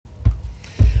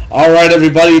Alright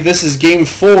everybody, this is game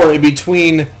 4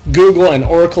 between Google and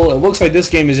Oracle. It looks like this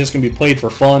game is just going to be played for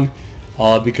fun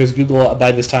because Google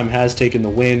by this time has taken the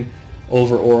win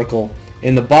over Oracle.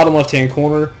 In the bottom left hand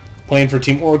corner, playing for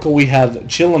Team Oracle, we have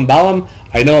Chilam.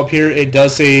 I know up here it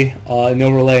does say in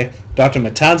overlay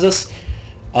DrMatanzas.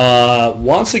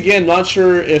 Once again, not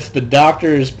sure if the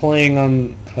doctor is playing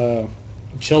on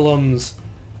Chilam's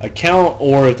account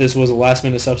or if this was a last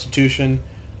minute substitution.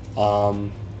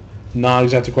 Not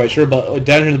exactly quite sure, but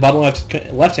down here in the bottom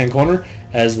left hand corner,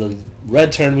 as the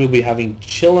red turn, we'll be having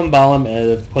Chilam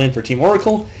playing for Team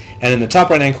Oracle, and in the top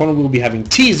right hand corner, we'll be having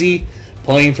TeeZee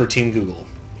playing for Team Google.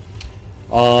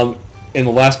 In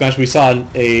the last match, we saw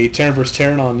a Terran vs.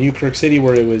 Terran on New Kirk City,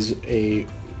 where it was a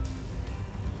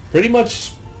pretty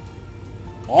much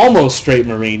almost straight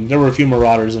Marine. There were a few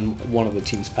Marauders in one of the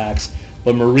team's packs,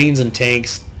 but Marines and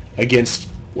tanks against,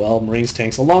 well, Marines,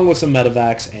 tanks, along with some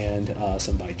medevacs and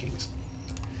some Vikings.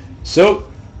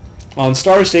 So, on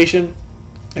Star Station,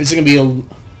 this is going to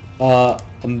be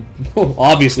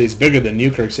obviously it's bigger than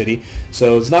New Kirk City,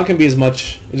 so it's not going to be as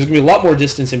much. There's going to be a lot more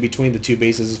distance in between the two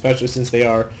bases, especially since they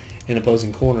are in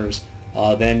opposing corners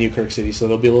than New Kirk City. So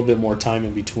there'll be a little bit more time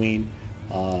in between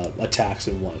attacks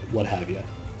and what have you.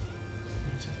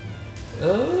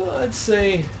 I'd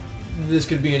say this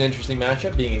could be an interesting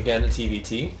matchup, being again a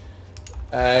TVT.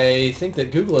 I think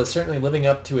that Google is certainly living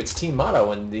up to its team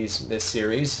motto in this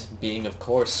series, being, of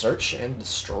course, search and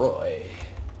destroy.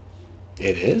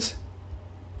 It is?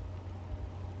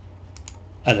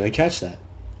 I didn't catch that.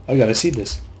 I gotta see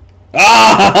this.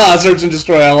 Ah! Search and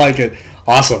destroy, I like it.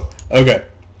 Awesome. Okay.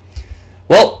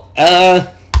 Well,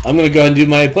 I'm gonna go ahead and do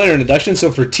my player introduction. So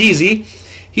for TeeZee,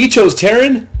 he chose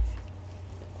Terran.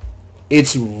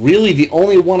 It's really the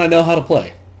only one I know how to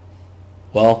play.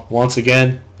 Well, once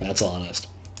again, that's honest.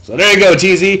 So there you go,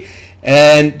 TeeZee.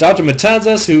 And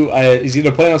DrMatanzas, who is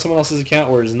either playing on someone else's account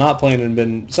or is not playing and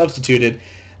been substituted.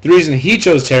 The reason he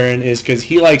chose Terran is because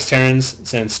he likes Terrans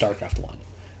since StarCraft 1.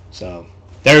 So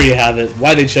there you have it,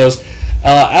 why they chose.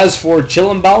 As for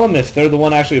Chilam, if they're the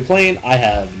one actually playing, I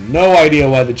have no idea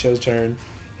why they chose Terran.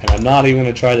 And I'm not even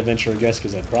going to try to venture a guess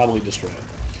because I'd probably destroy it.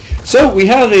 So we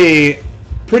have a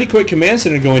pretty quick command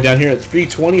center going down here at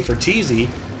 320 for TeeZee.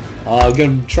 I'm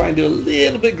going to try and do a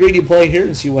little bit greedy play here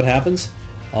and see what happens.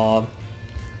 I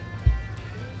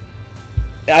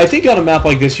think on a map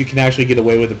like this you can actually get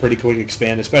away with a pretty quick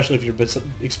expand, especially if you're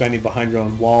expanding behind your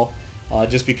own wall,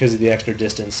 just because of the extra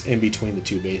distance in between the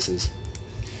two bases.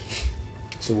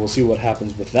 So we'll see what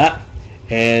happens with that.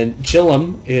 And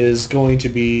Chilam is going to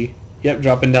be, yep,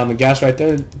 dropping down the gas right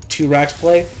there. 2 racks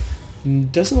play.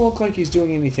 Doesn't look like he's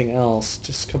doing anything else.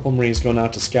 Just a couple Marines going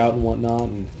out to scout and whatnot.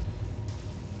 And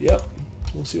yep,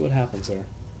 we'll see what happens there.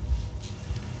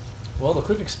 Well, the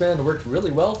quick expand worked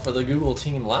really well for the Google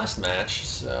team last match,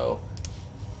 so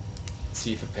let's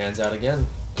see if it pans out again.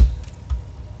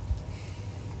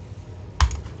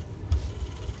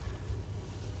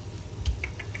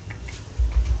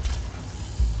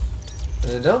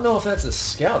 And I don't know if that's a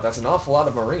scout. That's an awful lot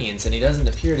of Marines, and he doesn't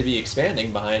appear to be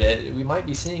expanding behind it. We might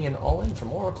be seeing an all-in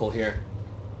from Oracle here.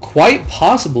 Quite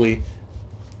possibly.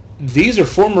 These are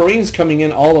 4 Marines coming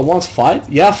in all at once.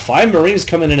 5? Yeah, 5 Marines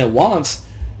coming in at once.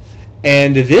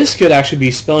 And this could actually be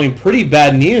spelling pretty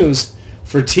bad news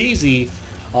for TeeZee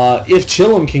if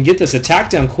Chilam can get this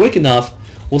attack down quick enough.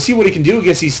 We'll see what he can do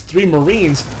against these 3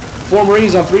 Marines. 4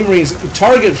 Marines on 3 Marines.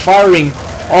 Target firing.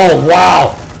 Oh,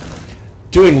 wow.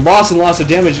 Doing lots and lots of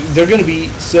damage. They're going to be...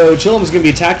 So Chilam is going to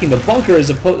be attacking the bunker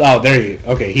as opposed... Oh, there you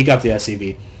go. Okay, he got the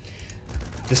SCV.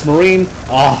 This Marine...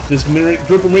 Oh, this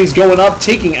group of Marines going up,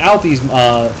 taking out these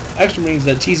extra Marines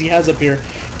that TeeZee has up here.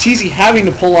 TeeZee having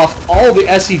to pull off all the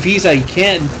SCVs that he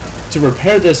can to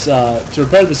repair this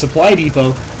the supply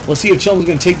depot. We'll see if Chilam's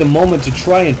going to take the moment to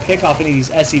try and pick off any of these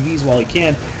SCVs while he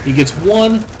can. He gets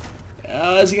 1.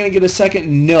 Is he going to get a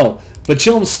second? No. But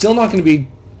Chilam's still not going to be...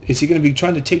 Is he going to be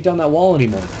trying to take down that wall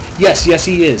anymore? Yes,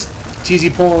 he is.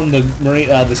 TeeZee pulling the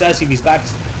this SCVs back,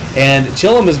 and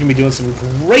Chilam is going to be doing some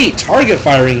great target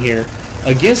firing here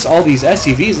against all these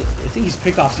SCVs. I think he's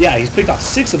picked off. Yeah, he's picked off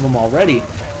 6 of them already.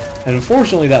 And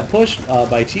unfortunately, that push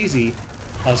by TeeZee,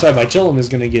 by Chilam, is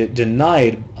going to get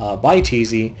denied by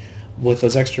TeeZee with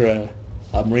those extra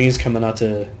Marines coming out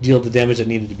to deal the damage that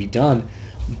needed to be done.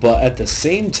 But at the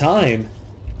same time,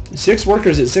 6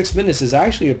 workers at 6 minutes is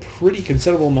actually a pretty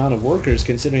considerable amount of workers,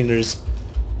 considering there's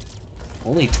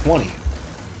only 20.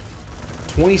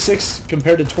 26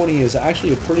 compared to 20 is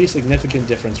actually a pretty significant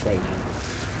difference right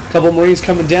now. A couple Marines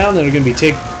coming down that are going to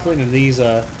be cleaning these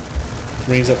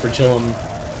Marines up for Chilam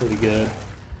pretty good.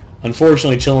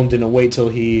 Unfortunately, Chilam didn't wait till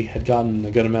he had gotten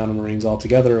a good amount of Marines all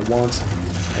together at once.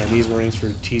 And these Marines for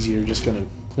TeeZee are just going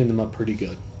to clean them up pretty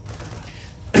good.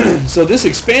 So this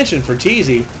expansion for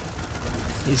TeeZee,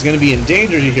 he's going to be in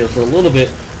danger here for a little bit.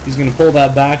 He's going to pull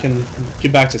that back and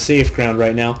get back to safe ground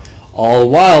right now. All the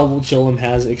while, Chillum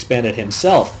has expanded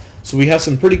himself. So we have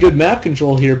some pretty good map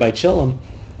control here by Chillum.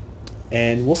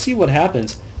 And we'll see what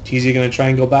happens. TeeZee going to try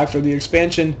and go back for the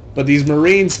expansion. But these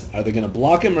Marines, are they going to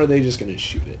block him or are they just going to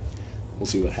shoot it? We'll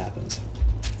see what happens.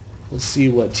 Let's see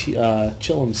what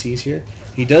Chillum sees here.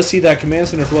 He does see that command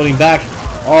center floating back.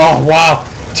 Oh, wow.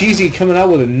 TeeZee coming out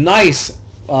with a nice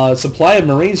supply of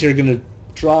Marines here. Going to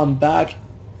draw him back.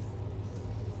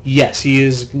 Yes,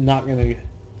 he's not going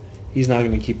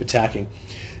to keep attacking.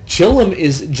 Chillum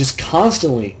is just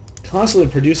constantly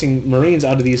producing Marines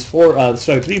out of these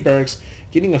 3 barracks,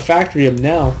 getting a factory up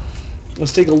now.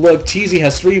 Let's take a look. TeeZee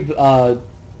has 3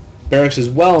 barracks as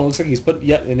well, and it looks like he's put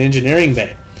yet an engineering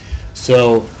bay.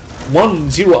 So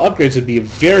 1-0 upgrades would be a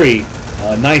very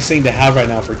nice thing to have right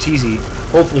now for TeeZee.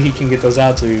 Hopefully he can get those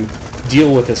out to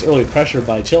deal with this early pressure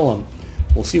by Chillum.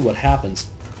 We'll see what happens.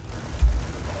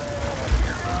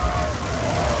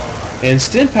 And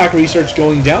Stimpak research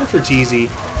going down for TeeZee.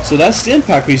 So that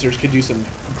Stimpak research could do some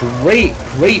great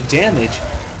damage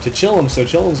to Chillum. So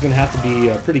Chillum's going to have to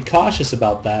be pretty cautious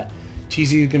about that.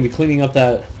 TeeZee is going to be cleaning up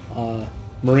that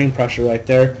Marine pressure right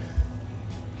there.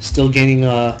 Still gaining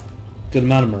a good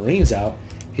amount of Marines out.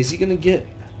 Is he going to get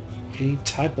any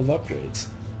type of upgrades?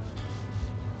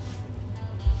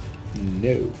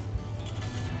 No.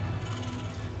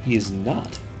 He is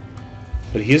not.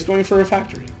 But he is going for a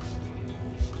factory.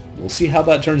 We'll see how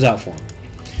that turns out for him.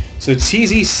 So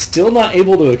TeeZee still not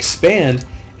able to expand,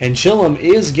 and Chillum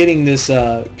is getting this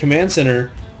command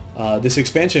center, this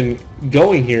expansion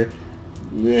going here.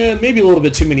 Maybe a little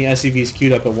bit too many SCVs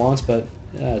queued up at once, but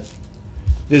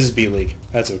this is B-League.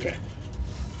 That's okay.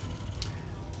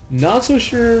 Not so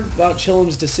sure about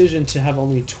Chillum's decision to have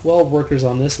only 12 workers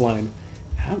on this line.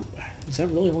 How is that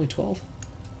really only 12?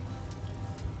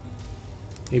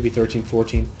 Maybe 13,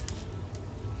 14.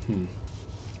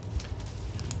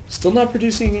 Still not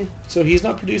producing, so he's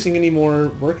not producing any more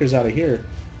workers out of here.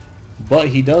 But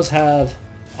he does have,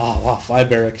 oh wow, 5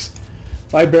 barracks.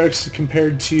 5 barracks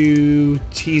compared to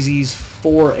TeeZee's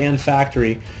 4 and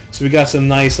factory. So we got some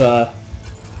nice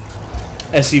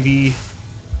SCV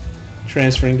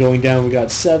transferring going down. We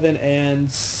got 7 and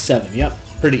 7. Yep,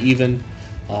 pretty even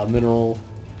mineral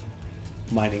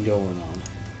mining going on.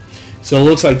 So it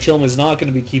looks like Chillum is not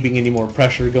going to be keeping any more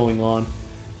pressure going on.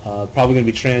 Probably going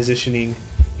to be transitioning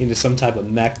into some type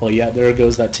of mech. But yeah, there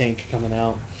goes that tank coming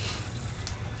out.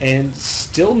 And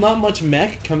still not much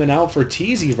mech coming out for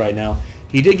TeeZee right now.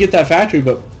 He did get that factory,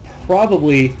 but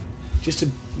probably just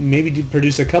to maybe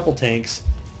produce a couple tanks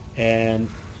and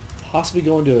possibly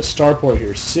go into a starport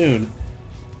here soon.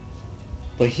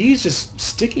 But he's just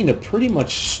sticking to pretty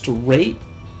much straight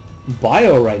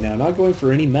bio right now, not going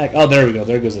for any mech. Oh, there we go.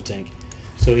 There goes the tank.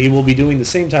 So he will be doing the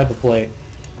same type of play.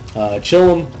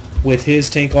 Chillum, with his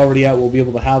tank already out, will be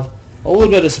able to have a little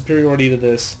bit of superiority to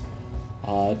this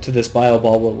bio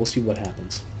ball, but we'll see what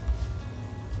happens.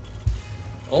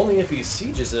 Only if he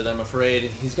sieges it, I'm afraid.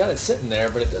 He's got it sitting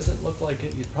there, but it doesn't look like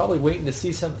it. He's probably waiting to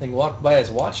see something walk by his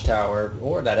watchtower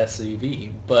or that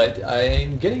SCV. But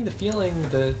I'm getting the feeling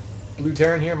that Blue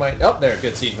Terran here might... Oh, there,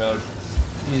 good siege mode.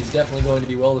 He's definitely going to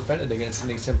be well defended against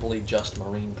something simply just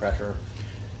Marine pressure.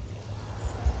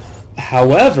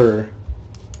 However,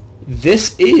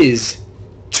 this is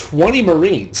 20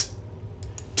 Marines.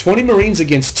 20 Marines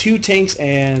against 2 tanks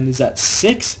and... is that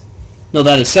 6? No,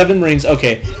 that is 7 Marines.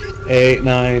 Okay. 8,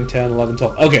 9, 10, 11,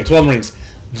 12. Okay, 12 Marines.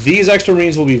 These extra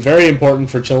Marines will be very important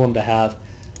for Chillum to have.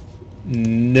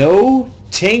 No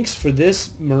tanks for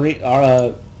this Marine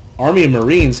army of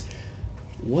Marines.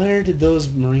 Where did those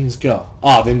Marines go?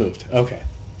 Ah, they moved. Okay.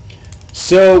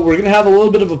 So we're going to have a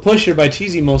little bit of a push here by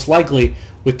TeeZee most likely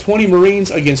with 20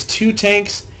 Marines against 2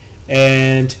 tanks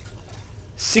and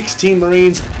 16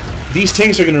 Marines. These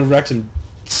tanks are going to wreak some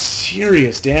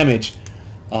serious damage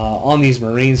on these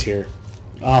Marines here.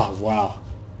 Oh, wow.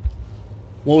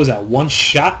 What was that, 1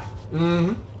 shot?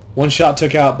 Mm-hmm. 1 shot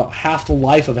took out about half the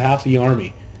life of half the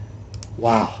army.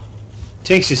 Wow.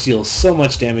 Tanks just deal so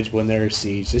much damage when they're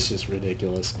sieged. It's just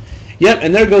ridiculous. Yep,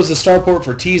 and there goes the starport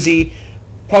for TeeZee.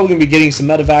 Probably going to be getting some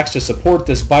medevacs to support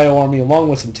this bio army along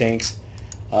with some tanks.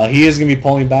 He is going to be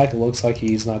pulling back. It looks like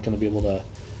he's not going to be able to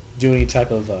do any type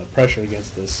of pressure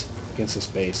against this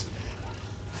base.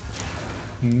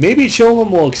 Maybe Chillum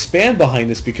will expand behind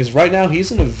this because right now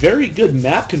he's in a very good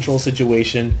map control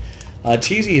situation.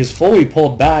 TeeZee is fully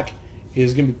pulled back.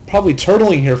 He's going to be probably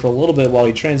turtling here for a little bit while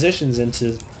he transitions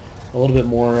into a little bit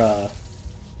more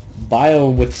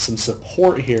bio with some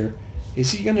support here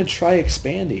Is he going to try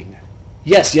expanding?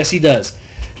 Yes, he does.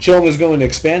 Chillum is going to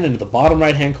expand into the bottom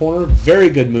right-hand corner. Very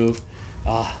good move.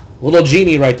 Little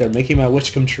genie right there, making my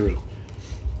wish come true.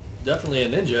 Definitely a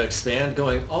ninja expand,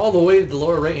 going all the way to the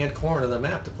lower right-hand corner of the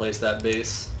map to place that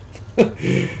base.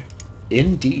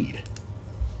 Indeed.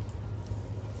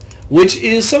 Which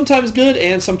is sometimes good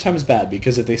and sometimes bad,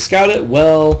 because if they scout it,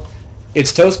 well,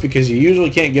 it's toast because you usually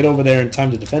can't get over there in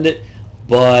time to defend it.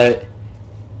 But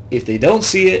if they don't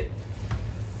see it,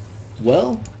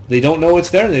 well, they don't know it's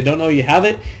there, and they don't know you have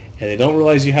it, and they don't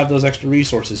realize you have those extra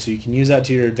resources, so you can use that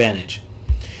to your advantage.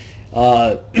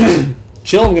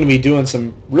 Chillum going to be doing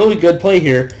some really good play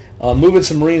here, moving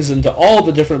some Marines into all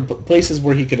the different places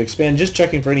where he could expand, just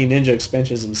checking for any ninja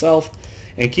expansions himself,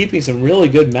 and keeping some really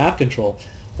good map control,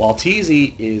 while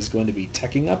TeeZee is going to be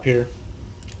teching up here.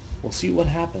 We'll see what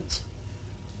happens.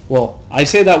 Well, I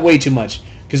say that way too much,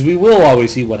 because we will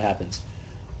always see what happens.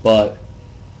 But,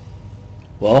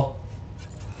 well,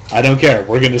 I don't care.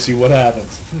 We're going to see what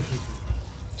happens.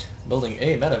 Building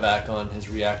a medevac on his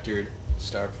reactored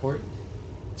starport.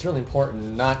 It's really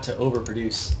important not to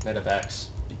overproduce medevacs,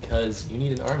 because you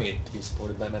need an army to be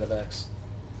supported by medevacs.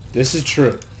 This is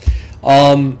true.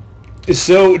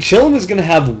 So Chillum is going to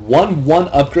have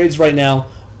 1-1 upgrades right now.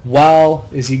 While,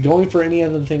 is he going for any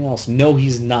other thing else? No,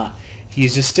 he's not.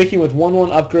 He's just sticking with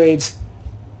 1-1 upgrades.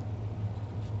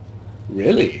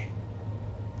 Really?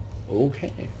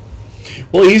 Okay.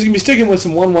 Well, he's going to be sticking with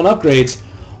some 1-1 upgrades,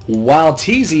 while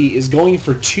TeeZee is going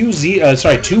for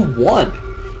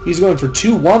 2-1. He's going for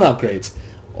 2-1 upgrades.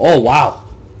 Oh, wow.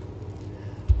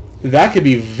 That could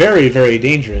be very, very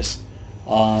dangerous.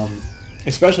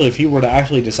 Especially if he were to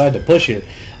actually decide to push here.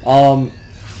 Chillum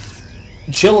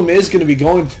is going to be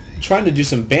trying to do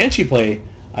some Banshee play,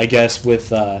 I guess, with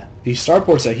these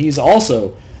starports that he's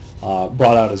also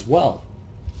brought out as well.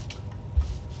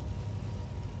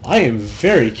 I am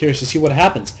very curious to see what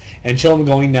happens. And Chillum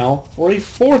going now for a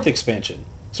 4th expansion.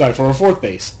 Sorry, for a 4th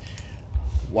base.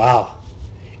 Wow.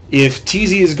 If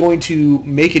TeeZee is going to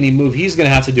make any move, he's going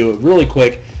to have to do it really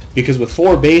quick, because with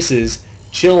 4 bases,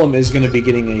 Chillum is going to be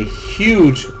getting a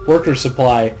huge worker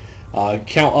supply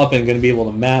count up and going to be able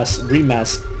to remass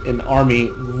an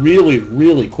army really,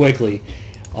 really quickly,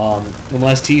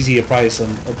 unless TeeZee applies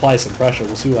some pressure.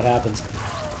 We'll see what happens.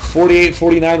 48,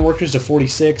 49 workers to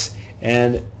 46,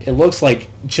 and it looks like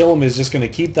Chillum is just going to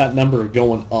keep that number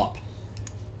going up.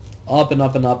 Up and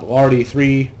up and up. Already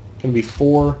 3, going to be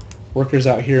 4 workers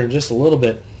out here in just a little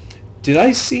bit. Did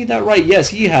I see that right? Yes,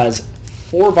 he has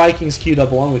 4 Vikings queued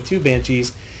up along with 2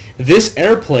 Banshees. This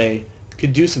airplay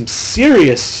could do some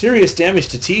serious, serious damage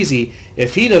to TeeZee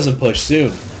if he doesn't push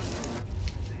soon.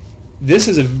 This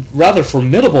is a rather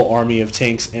formidable army of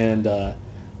tanks, and let's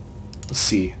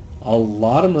see, a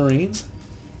lot of Marines.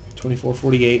 24,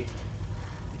 48,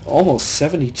 almost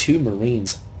 72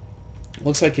 Marines.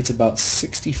 Looks like it's about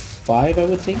 65, I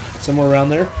would think, somewhere around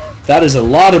there. That is a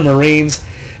lot of Marines,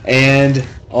 and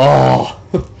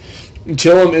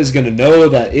Chillum is going to know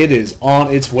that it is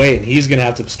on its way, and he's going to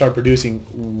have to start producing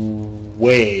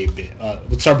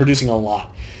start producing a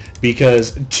lot,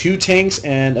 because 2 tanks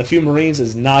and a few Marines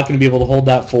is not going to be able to hold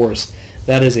that force.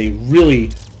 That is a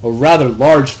rather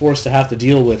large force to have to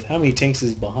deal with. How many tanks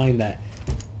is behind that?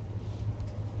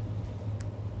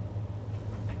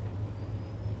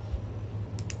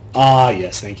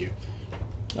 Yes, thank you.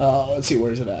 Let's see,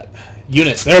 where is it at?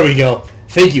 Units, there we go.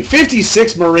 Thank you.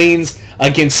 56 Marines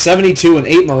against 72 and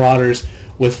 8 Marauders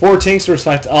with 4 tanks versus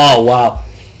 5. Oh, wow.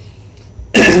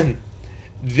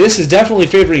 This is definitely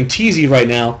favoring TeeZee right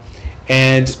now.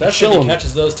 And especially if he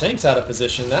catches those tanks out of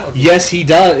position. That would be... Yes, he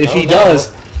does. If he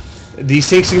does, these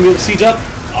tanks are going to be able to siege up.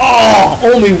 Oh,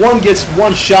 only one gets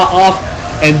 1 shot off.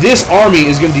 And this army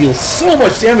is going to deal so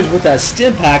much damage with that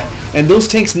stim pack. And those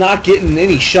tanks not getting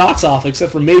any shots off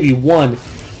except for maybe 1.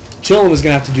 Chillum is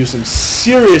going to have to do some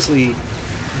seriously,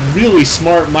 really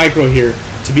smart micro here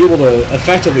to be able to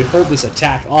effectively hold this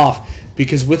attack off.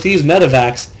 Because with these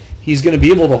medevacs, he's going to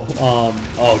be able to...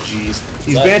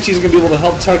 These Banshees are going to be able to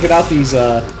help target out these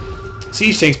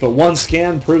siege tanks, but 1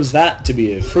 scan proves that to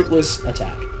be a fruitless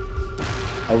attack.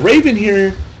 A Raven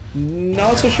here,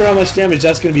 not so sure how much damage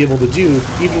that's going to be able to do,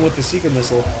 even with the Secret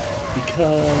Missile,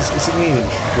 because is it going to even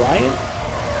try it?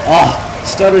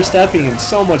 Stutter stepping and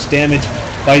so much damage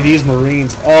by these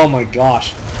Marines. Oh my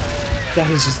gosh. That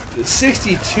is just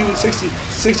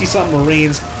 60-something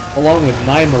Marines along with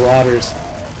 9 Marauders.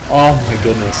 Oh my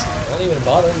goodness. Not even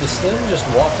bothering to stim, just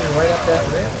walking right up that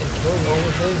ramp and killing all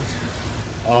the things.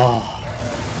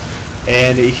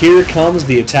 And here comes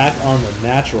the attack on the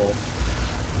natural.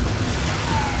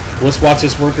 Let's watch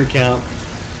this worker count.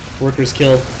 Workers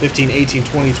killed 15, 18,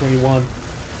 20, 21.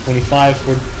 25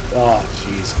 for... Oh,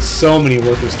 jeez. So many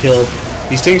workers killed.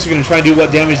 These tanks are going to try and do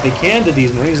what damage they can to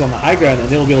these Marines on the high ground, and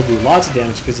they'll be able to do lots of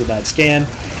damage because of that scan.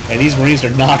 And these Marines are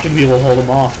not going to be able to hold them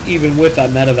off, even with that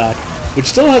medevac, which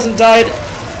still hasn't died.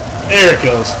 There it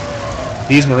goes.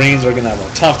 These Marines are going to have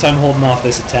a tough time holding off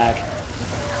this attack.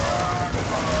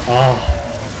 Oh,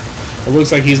 it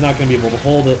looks like he's not going to be able to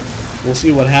hold it. We'll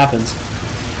see what happens.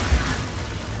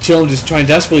 Chillum just trying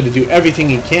desperately to do everything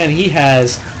he can. He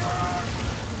has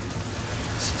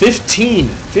 15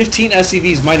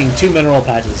 SCVs mining 2 mineral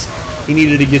patches. He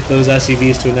needed to get those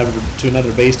SCVs to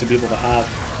another base to be able to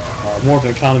have more of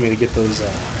an economy to get those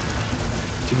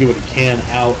to get what he can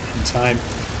out in time.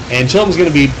 And Chillum's going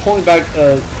to be pulling back,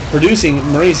 producing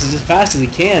Marines as fast as he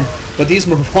can. But these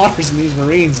Marauders and these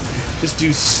Marines just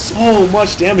do so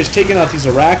much damage, taking out these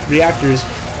Iraq reactors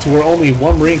to where only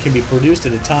 1 Marine can be produced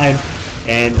at a time.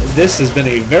 And this has been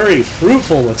a very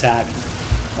fruitful attack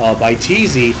by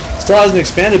TeeZee. Still hasn't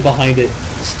expanded behind it.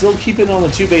 Still keeping on the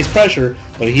 2-base pressure,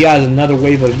 but he has another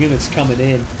wave of units coming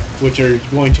in, which are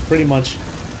going to pretty much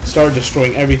start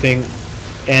destroying everything.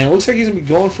 And it looks like he's going to be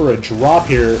going for a drop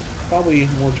here, probably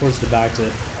more towards the back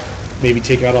to maybe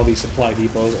take out all these supply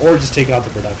depots, or just take out the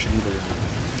production either.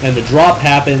 And the drop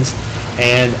happens,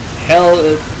 and hell,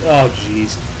 oh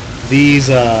jeez, these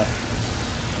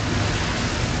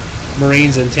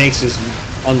Marines and tanks just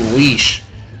unleash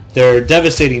their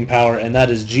devastating power, and that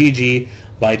is GG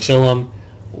by Chillum.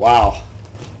 Wow.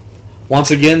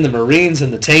 Once again, the Marines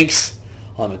and the tanks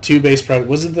on a 2-base pressure.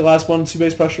 Was it the last one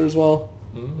 2-base pressure as well?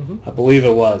 Mm-hmm. I believe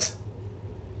it was.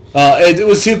 It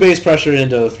was 2-base pressure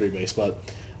into 3-base,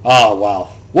 but oh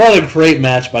wow, what a great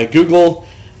match by Google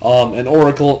and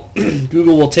Oracle.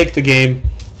 Google will take the game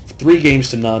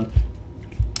 3-0,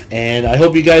 and I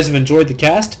hope you guys have enjoyed the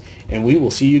cast, and we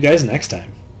will see you guys next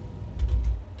time.